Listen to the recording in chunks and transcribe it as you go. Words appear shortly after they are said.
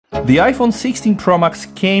The iPhone 16 Pro Max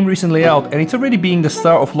came recently out and it's already being the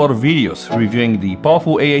star of a lot of videos, reviewing the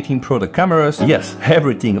powerful A18 Pro, the cameras, yes,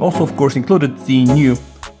 everything. Also, of course, included the new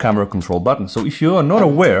camera control button. So if you are not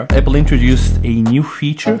aware, Apple introduced a new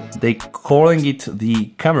feature. They calling it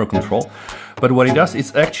the camera control. But what it does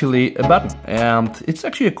is actually a button, and it's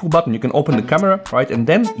actually a cool button. You can open the camera, right? And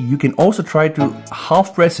then you can also try to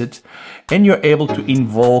half press it and you're able to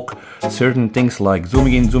invoke certain things like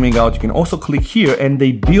zooming in, zooming out. You can also click here and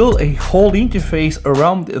they build a whole interface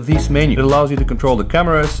around this menu. It allows you to control the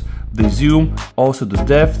cameras, the zoom, also the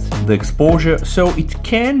depth, the exposure, so it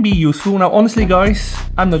can be useful. Now honestly guys,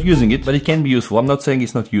 I'm not using it, but it can be useful. I'm not saying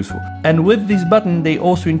it's not useful. And with this button they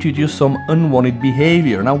also introduced some unwanted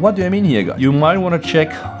behavior. Now what do I mean here guys? You might want to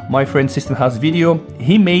check my friend System House video.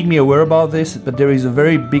 He made me aware about this, but there is a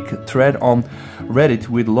very big thread on Reddit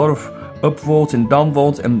with a lot of upvotes and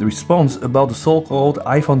downvotes and the response about the so-called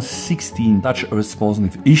iPhone 16 Touch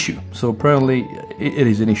Unresponsive Issue. So apparently it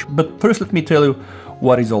is an issue. But first let me tell you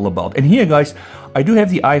what it's all about. And here guys, I do have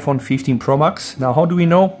the iPhone 15 Pro Max. Now how do we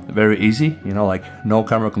know? Very easy, you know, like no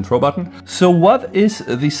camera control button. So what is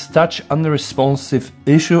this Touch Unresponsive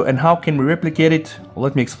Issue and how can we replicate it? Well,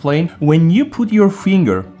 let me explain. When you put your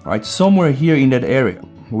finger right somewhere here in that area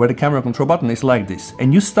where the camera control button is like this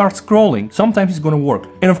and you start scrolling, sometimes it's gonna work.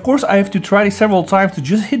 And of course I have to try this several times to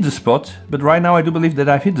just hit the spot, but right now I do believe that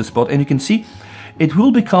I've hit the spot and you can see it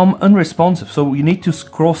will become unresponsive. So you need to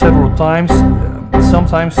scroll several times.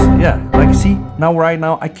 Sometimes, yeah, like see, right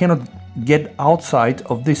now I cannot get outside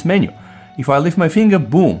of this menu. If I lift my finger,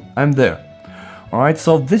 boom, I'm there. Alright,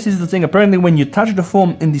 so this is the thing. Apparently when you touch the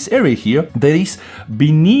phone in this area here, that is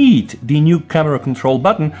beneath the new camera control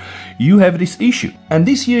button, you have this issue. And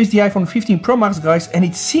this here is the iPhone 15 Pro Max guys, and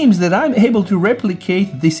it seems that I'm able to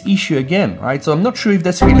replicate this issue again, right? So I'm not sure if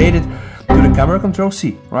that's related to the camera control.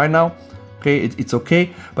 See, right now, okay, it's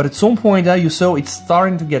okay, but at some point you saw it's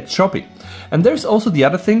starting to get choppy. And there's also the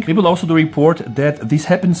other thing. People also do report that this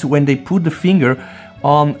happens when they put the finger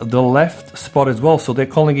on the left spot as well. So they're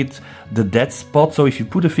calling it the dead spot. So if you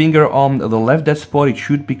put a finger on the left dead spot, it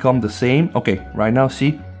should become the same. Okay, right now,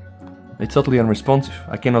 see, it's totally unresponsive.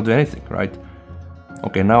 I cannot do anything, right?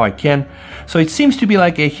 Okay, now I can. So it seems to be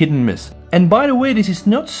like a hit and miss. And by the way, this is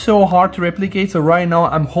not so hard to replicate. So right now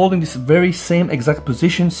I'm holding this very same exact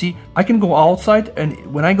position. See, I can go outside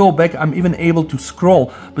and when I go back, I'm even able to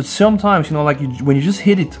scroll. But sometimes, you know, like when you just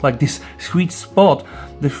hit it like this sweet spot,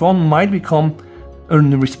 the phone might become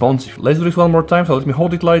unresponsive. Let's do this one more time. So let me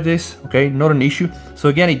hold it like this. Okay, not an issue. So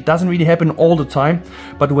again, it doesn't really happen all the time,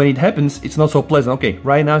 but when it happens, it's not so pleasant. Okay,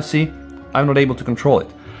 right now, see, I'm not able to control it.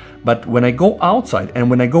 But when I go outside and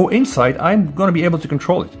when I go inside, I'm gonna be able to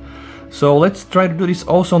control it. So let's try to do this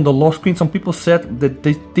also on the lock screen. Some people said that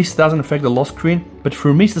this doesn't affect the lock screen, but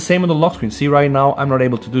for me it's the same on the lock screen. See, right now I'm not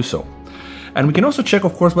able to do so. And we can also check,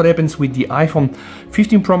 of course, what happens with the iPhone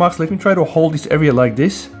 15 Pro Max. Let me try to hold this area like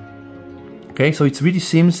this. Okay, so it really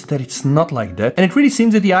seems that it's not like that. And it really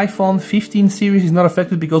seems that the iPhone 15 series is not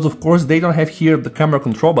affected because, of course, they don't have here the camera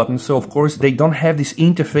control button. So, of course, they don't have this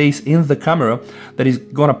interface in the camera that is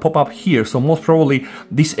gonna pop up here. So most probably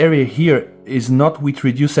this area here is not with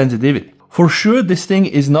reduced sensitivity. For sure, this thing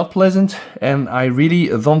is not pleasant, and I really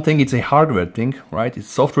don't think it's a hardware thing, right? It's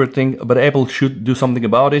a software thing, but Apple should do something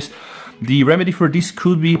about this. The remedy for this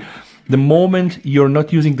could be the moment you're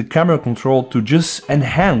not using the camera control to just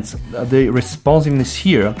enhance the responsiveness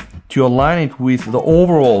here to align it with the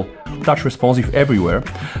overall touch responsive everywhere,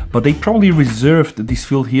 but they probably reserved this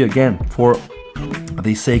field here again for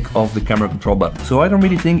the sake of the camera control button. So I don't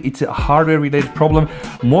really think it's a hardware related problem.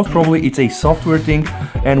 Most probably it's a software thing,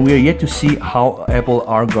 and we are yet to see how Apple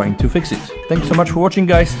are going to fix it. Thank you so much for watching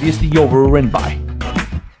guys. This is the over and bye.